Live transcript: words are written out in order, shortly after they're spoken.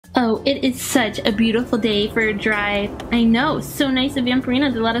Oh, it is such a beautiful day for a drive. I know, so nice of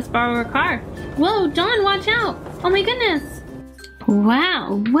Vampirina to let us borrow her car. Whoa, Dawn, watch out. Oh my goodness.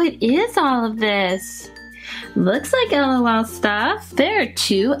 Wow, what is all of this? Looks like LOL stuff. There are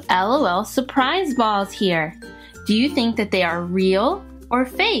 2 LOL surprise balls here. Do you think that they are real or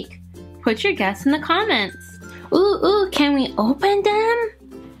fake? Put your guess in the comments. Ooh, can we open them?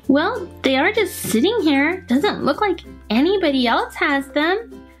 Well, they are just sitting here. Doesn't look like anybody else has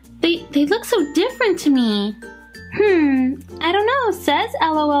them. They look so different to me. I don't know. Says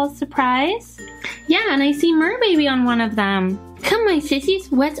LOL surprise. Yeah, and I see Merbaby on one of them. Come my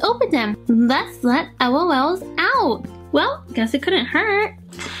sissies, let's open them. Let's let LOLs out. Well, guess it couldn't hurt.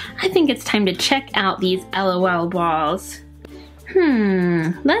 I think it's time to check out these LOL balls.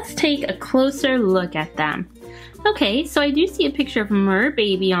 Let's take a closer look at them. Okay, so I do see a picture of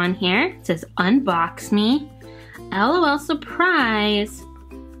Merbaby on here. It says unbox me. LOL surprise.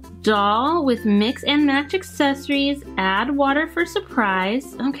 Doll with mix and match accessories. Add water for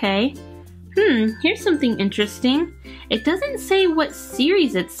surprise. Okay. Here's something interesting. It doesn't say what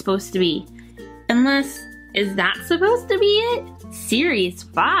series it's supposed to be. Unless, is that supposed to be it? Series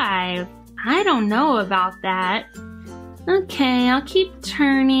 5? I don't know about that. Okay, I'll keep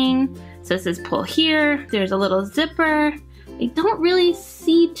turning. So it says pull here. There's a little zipper. I don't really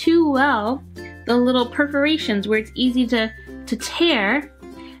see too well the little perforations where it's easy to tear.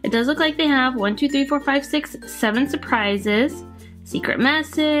 It does look like they have 1, 2, 3, 4, 5, 6, 7 surprises. Secret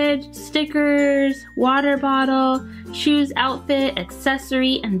message, stickers, water bottle, shoes, outfit,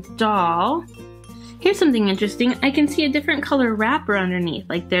 accessory, and doll. Here's something interesting. I can see a different color wrapper underneath.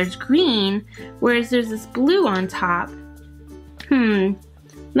 Like there's green, whereas there's this blue on top.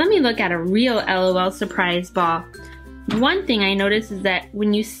 Let me look at a real LOL surprise ball. One thing I noticed is that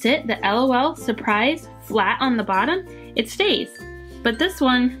when you sit the LOL surprise flat on the bottom, it stays. But this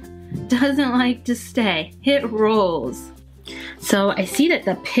one doesn't like to stay. It rolls. So I see that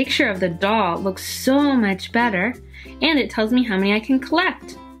the picture of the doll looks so much better, and it tells me how many I can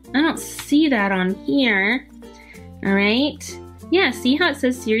collect. I don't see that on here. All right. Yeah, see how it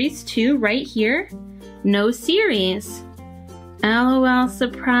says series 2 right here? No series. LOL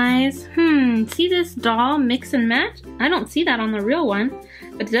surprise. See this doll mix and match? I don't see that on the real one,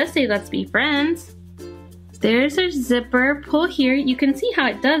 but it does say let's be friends. There's our zipper. Pull here. You can see how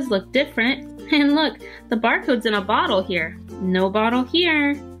it does look different. And look, the barcode's in a bottle here. No bottle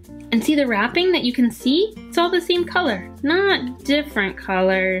here. And see the wrapping that you can see? It's all the same color, not different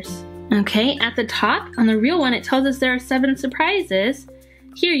colors. Okay, at the top, on the real one, it tells us there are 7 surprises.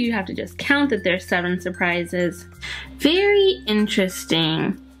 Here you have to just count that there's 7 surprises. Very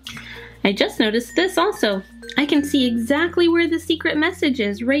interesting. I just noticed this also. I can see exactly where the secret message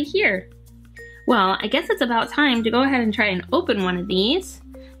is right here. Well, I guess it's about time to go ahead and try and open one of these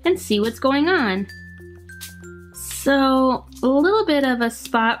and see what's going on. So, a little bit of a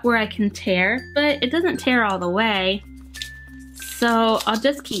spot where I can tear, but it doesn't tear all the way. So, I'll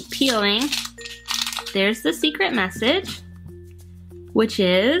just keep peeling. There's the secret message, which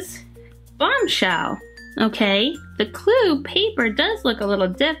is bombshell. Okay, the clue paper does look a little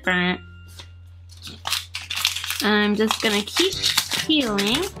different. I'm just gonna keep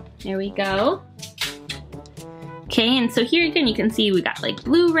peeling. There we go. Okay, and so here again you can see we got like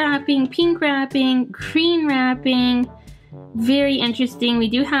blue wrapping, pink wrapping, green wrapping. Very interesting. We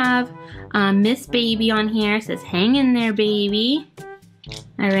do have Miss Baby on here. It says hang in there, baby.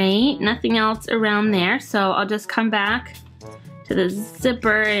 All right, nothing else around there. So I'll just come back to the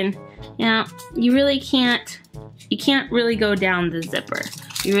zipper, and you really can't really go down the zipper.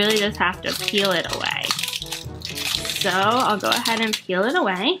 You really just have to peel it away. So I'll go ahead and peel it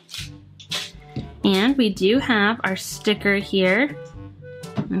away. And we do have our sticker here.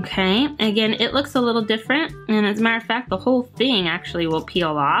 Okay, again, it looks a little different, and as a matter of fact, the whole thing actually will peel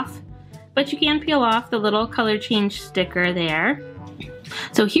off. But you can peel off the little color change sticker there.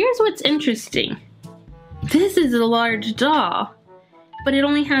 So here's what's interesting. This is a large doll, but it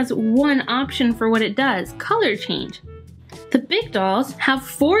only has one option for what it does, color change. The big dolls have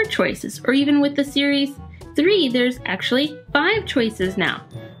 4 choices, or even with the series 3, there's actually 5 choices now.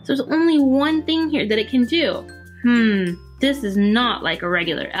 So there's only one thing here that it can do. This is not like a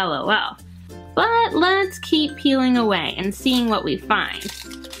regular LOL. But let's keep peeling away and seeing what we find.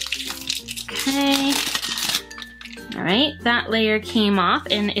 Okay. All right, that layer came off,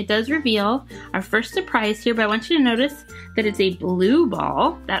 and it does reveal our first surprise here, but I want you to notice that it's a blue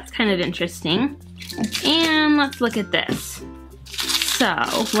ball. That's kind of interesting. And let's look at this.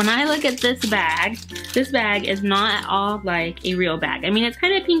 So when I look at this bag is not at all like a real bag. I mean, it's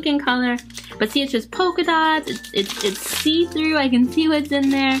kind of pink in color, but see, it's just polka dots. It's see-through. I can see what's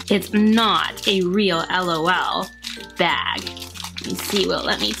in there. It's not a real LOL bag. Let me see. Will it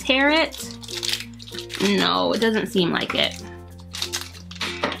let me tear it? No, it doesn't seem like it.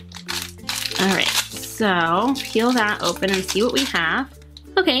 All right, so peel that open and see what we have.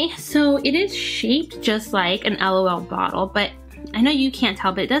 Okay, so it is shaped just like an LOL bottle, but I know you can't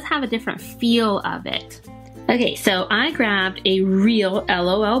tell, but it does have a different feel of it. Okay, so I grabbed a real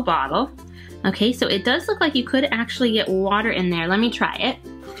LOL bottle. Okay, so it does look like you could actually get water in there. Let me try it.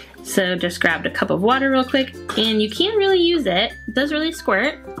 So just grabbed a cup of water real quick, and you can't really use it. It does really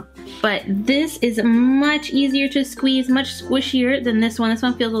squirt, but this is much easier to squeeze, much squishier than this one. This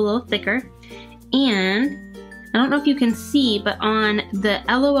one feels a little thicker. And I don't know if you can see, but on the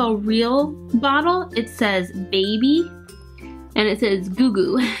LOL Real bottle, it says baby, and it says goo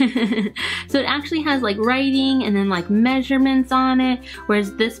goo. So it actually has like writing and then like measurements on it,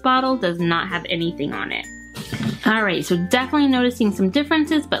 whereas this bottle does not have anything on it. All right, so definitely noticing some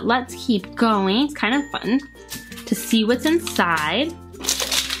differences, but let's keep going. It's kind of fun to see what's inside.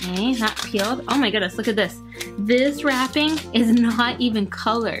 Okay, that peeled. Oh my goodness, look at this. This wrapping is not even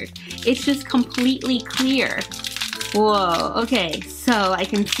colored. It's just completely clear. Whoa, okay, so I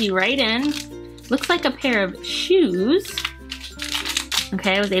can see right in. Looks like a pair of shoes.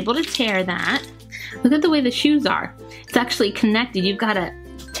 Okay, I was able to tear that. Look at the way the shoes are. It's actually connected. You've got to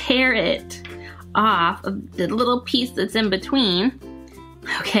tear it off of the little piece that's in between.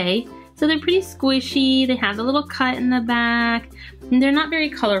 Okay, so they're pretty squishy. They have a little cut in the back. And they're not very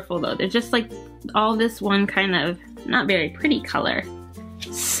colorful though. They're just like all this one kind of not very pretty color.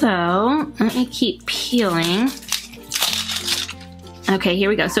 So let me keep peeling. Okay, here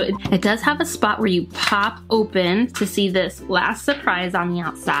we go. So it does have a spot where you pop open to see this last surprise on the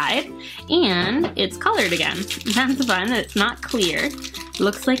outside, and it's colored again. That's fun. It's not clear.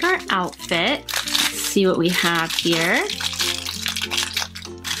 Looks like our outfit. Let's see what we have here.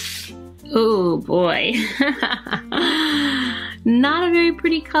 Oh boy. Not a very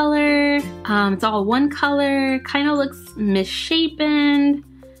pretty color. It's all one color. Kind of looks misshapen.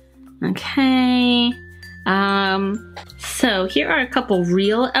 Okay. So here are a couple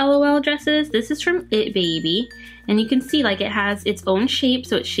real LOL dresses. This is from It Baby. And you can see like it has its own shape.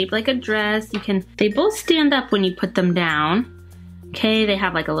 So it's shaped like a dress. They both stand up when you put them down. Okay, they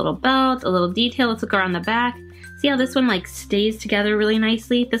have like a little belt, a little detail. Let's look around the back. See how this one like stays together really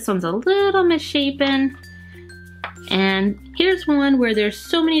nicely? This one's a little misshapen. And here's one where there's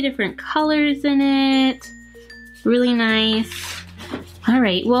so many different colors in it. Really nice. All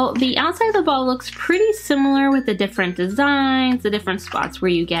right, well, the outside of the ball looks pretty similar with the different designs, the different spots where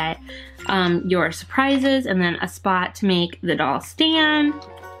you get your surprises, and then a spot to make the doll stand.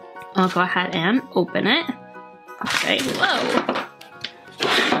 I'll go ahead and open it. Okay, whoa.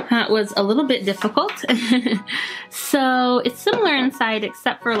 That was a little bit difficult. So it's similar inside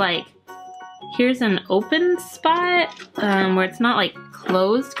except for like, here's an open spot where it's not like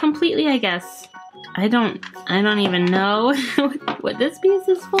closed completely, I guess. I don't even know what this piece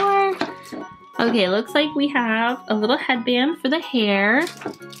is for. Okay, looks like we have a little headband for the hair.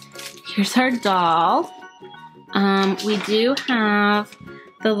 Here's our doll. We do have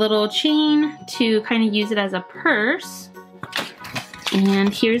the little chain to kind of use it as a purse.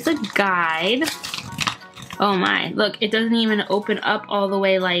 And here's a guide. Oh my, look, it doesn't even open up all the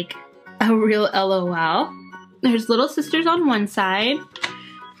way like a real LOL. There's little sisters on one side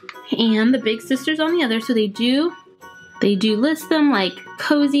and the big sisters on the other. So they do list them like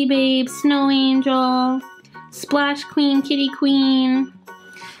Cozy Babe, Snow Angel, Splash Queen, Kitty Queen.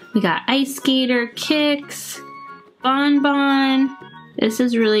 We got Ice Skater, Kix, Bon Bon. This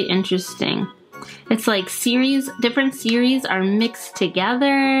is really interesting. It's like different series are mixed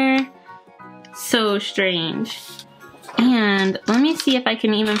together. So strange. And let me see if I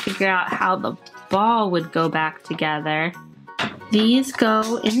can even figure out how the ball would go back together. These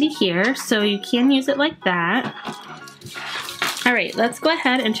go into here, so you can use it like that. All right, let's go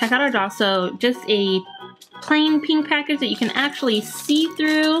ahead and check out our doll. So just a plain pink package that you can actually see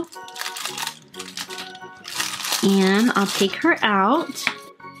through. And I'll take her out.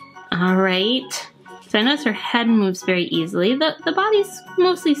 All right. So I notice her head moves very easily. The body's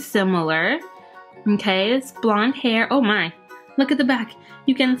mostly similar. Okay, it's blonde hair. Oh my, look at the back.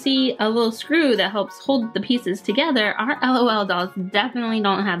 You can see a little screw that helps hold the pieces together. Our LOL dolls definitely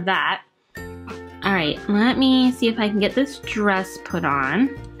don't have that. All right, let me see if I can get this dress put on.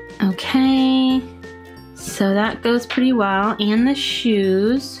 Okay, so that goes pretty well. And the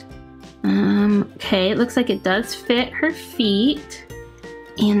shoes. Okay, it looks like it does fit her feet.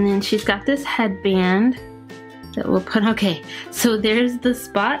 And then she's got this headband that we'll put, okay, so there's the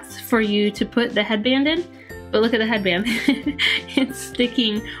spots for you to put the headband in, but look at the headband. It's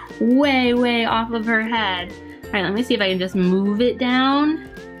sticking way, way off of her head. All right, let me see if I can just move it down.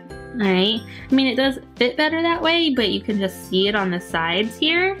 All right, I mean, it does fit better that way, but you can just see it on the sides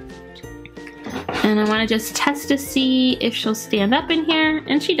here. And I wanna just test to see if she'll stand up in here,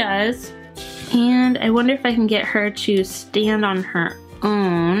 and she does. And I wonder if I can get her to stand on her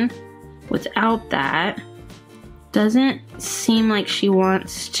own without that. Doesn't seem like she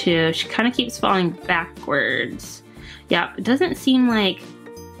wants to. She kind of keeps falling backwards. Yeah, it doesn't seem like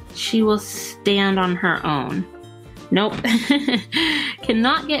she will stand on her own. Nope.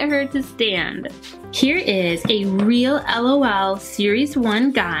 Cannot get her to stand. Here is a Real LOL Series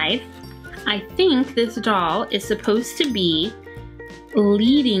 1 guide. I think this doll is supposed to be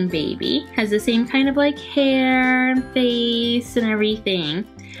leading baby. Has the same kind of like hair and face and everything.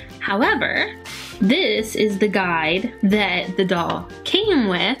 However, this is the guide that the doll came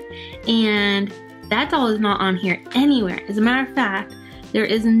with, and that doll is not on here anywhere. As a matter of fact, there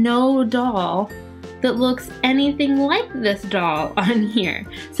is no doll that looks anything like this doll on here.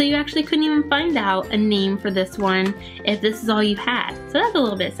 So you actually couldn't even find out a name for this one if this is all you had. So that's a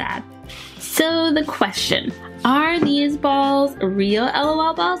little bit sad. So the question, are these balls real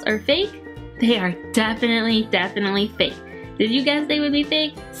LOL balls or fake? They are definitely, definitely fake. Did you guess they would be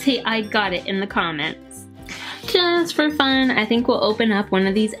fake? Say I got it in the comments. Just for fun, I think we'll open up one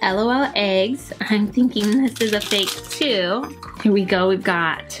of these LOL eggs. I'm thinking this is a fake too. Here we go, we've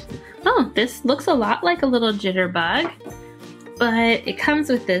got, oh, this looks a lot like a little jitterbug, but it comes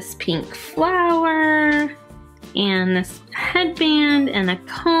with this pink flower and this headband and a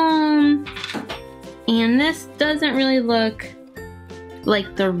comb. And this doesn't really look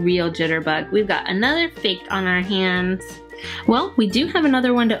like the real jitterbug. We've got another fake on our hands. Well, we do have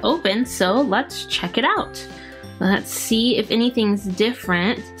another one to open, so let's check it out. Let's see if anything's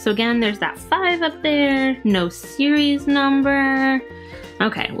different. So again, there's that 5 up there, no series number.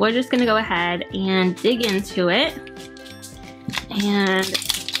 Okay, we're just gonna go ahead and dig into it and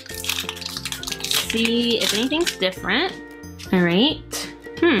see if anything's different. All right,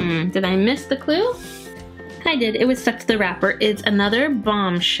 did I miss the clue? I did, it was stuck to the wrapper. It's another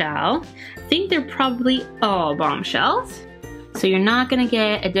bombshell. I think they're probably all bombshells. So you're not gonna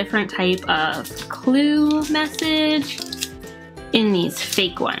get a different type of clue message in these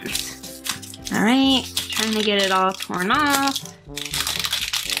fake ones. All right, trying to get it all torn off.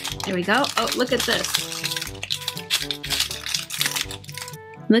 There we go. Oh, look at this.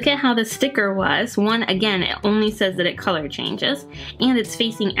 Look at how the sticker was. One, again, it only says that it color changes, and it's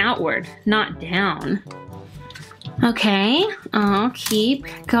facing outward, not down. Okay, I'll keep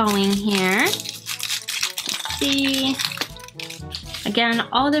going here. Let's see. Again,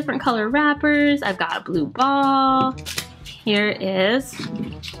 all different color wrappers. I've got a blue ball. Here is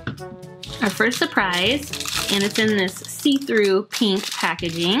our first surprise, and it's in this see-through pink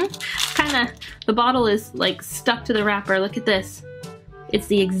packaging. The bottle is like stuck to the wrapper. Look at this. It's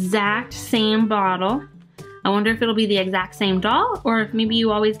the exact same bottle. I wonder if it'll be the exact same doll, or if maybe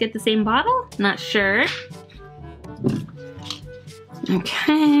you always get the same bottle. Not sure.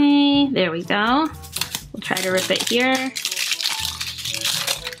 Okay, there we go. We'll try to rip it here.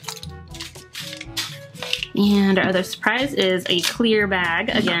 And our other surprise is a clear bag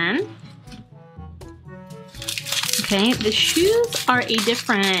again. Okay, the shoes are a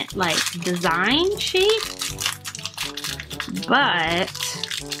different like design shape, but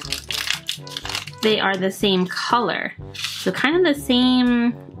they are the same color. So kind of the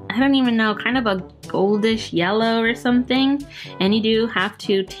same, I don't even know, kind of a goldish yellow or something. And you do have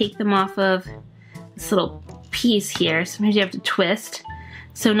to take them off of this little piece here. Sometimes you have to twist.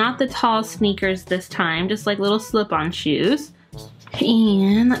 So not the tall sneakers this time, just like little slip-on shoes.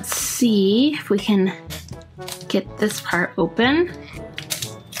 And let's see if we can get this part open.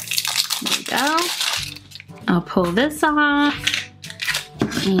 There we go. I'll pull this off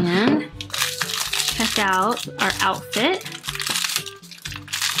and check out our outfit.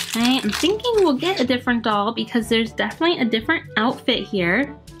 Okay, I'm thinking we'll get a different doll because there's definitely a different outfit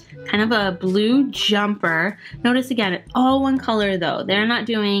here. Kind of a blue jumper. Notice again, it's all one color though. They're not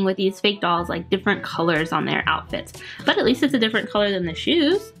doing with these fake dolls like different colors on their outfits. But at least it's a different color than the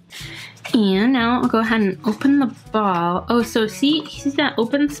shoes. And now I'll go ahead and open the ball. Oh, so see that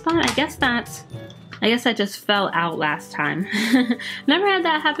open spot? I guess that just fell out last time. Never had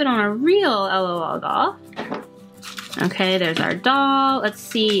that happen on a real LOL doll. Okay, there's our doll. Let's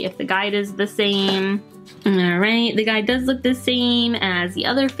see if the guide is the same. Alright, the guy does look the same as the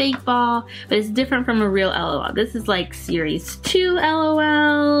other fake ball, but it's different from a real LOL. This is like Series 2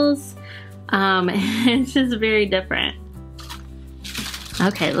 LOLs. It's just very different.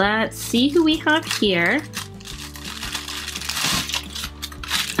 Okay, let's see who we have here.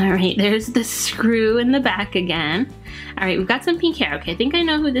 Alright, there's the screw in the back again. Alright, we've got some pink hair. Okay, I think I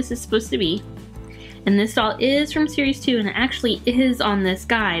know who this is supposed to be. And this doll is from Series 2 and it actually is on this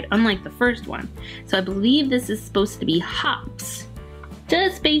guide, unlike the first one. So I believe this is supposed to be Hops.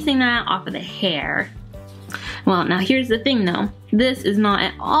 Just basing that off of the hair. Well, now here's the thing though. This is not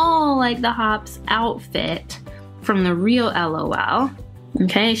at all like the Hops outfit from the real LOL.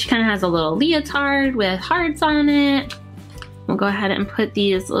 Okay, she kind of has a little leotard with hearts on it. We'll go ahead and put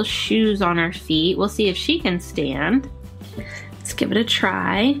these little shoes on her feet. We'll see if she can stand. Let's give it a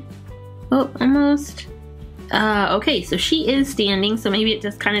try. Oh, almost. Okay, so she is standing, so maybe it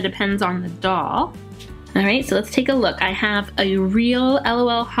just kind of depends on the doll. Alright, so let's take a look. I have a real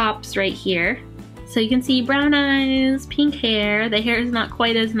LOL Hops right here. So you can see brown eyes, pink hair. The hair is not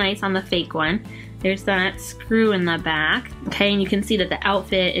quite as nice on the fake one. There's that screw in the back. Okay, and you can see that the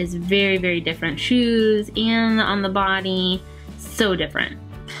outfit is very, very different. Shoes and on the body, so different.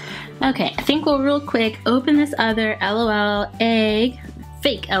 Okay, I think we'll real quick open this other LOL egg,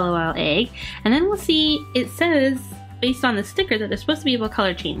 fake LOL egg, and then we'll see, it says based on the sticker that there's supposed to be able to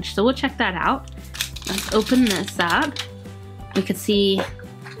color change, so we'll check that out. Let's open this up. We could see,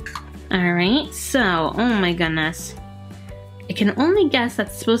 alright, so, oh my goodness. I can only guess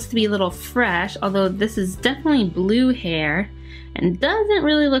that's supposed to be a little fresh, although this is definitely blue hair and doesn't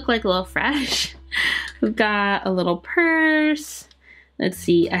really look like a little fresh. We've got a little purse, let's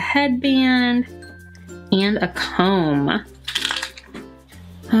see, a headband, and a comb.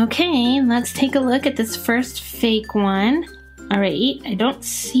 Okay, let's take a look at this first fake one. Alright, I don't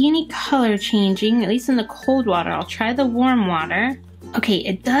see any color changing, at least in the cold water. I'll try the warm water. Okay,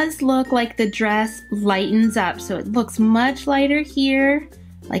 it does look like the dress lightens up, so it looks much lighter here,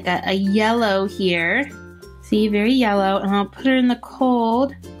 like a yellow here. See, very yellow, and I'll put her in the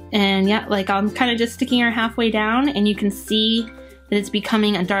cold, and yeah, like I'm kind of just sticking her halfway down, and you can see that it's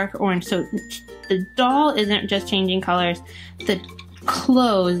becoming a dark orange. So the doll isn't just changing colors, the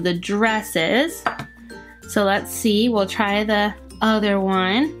clothes, the dresses. So let's see, we'll try the other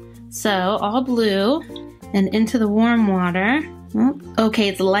one. So all blue and into the warm water. Oh, okay,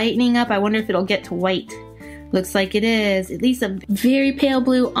 it's lightening up. I wonder if it'll get to white. Looks like it is. At least a very pale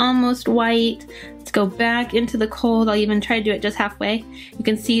blue, almost white. Let's go back into the cold. I'll even try to do it just halfway. You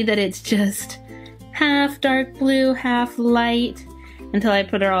can see that it's just half dark blue, half light until I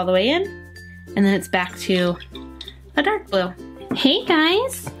put her all the way in. And then it's back to a dark blue. Hey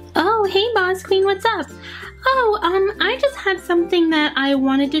guys! Oh, hey Boss Queen, what's up? Oh, I just had something that I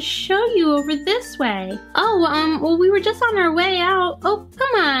wanted to show you over this way. Oh, well, we were just on our way out. Oh,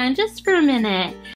 come on, just for a minute.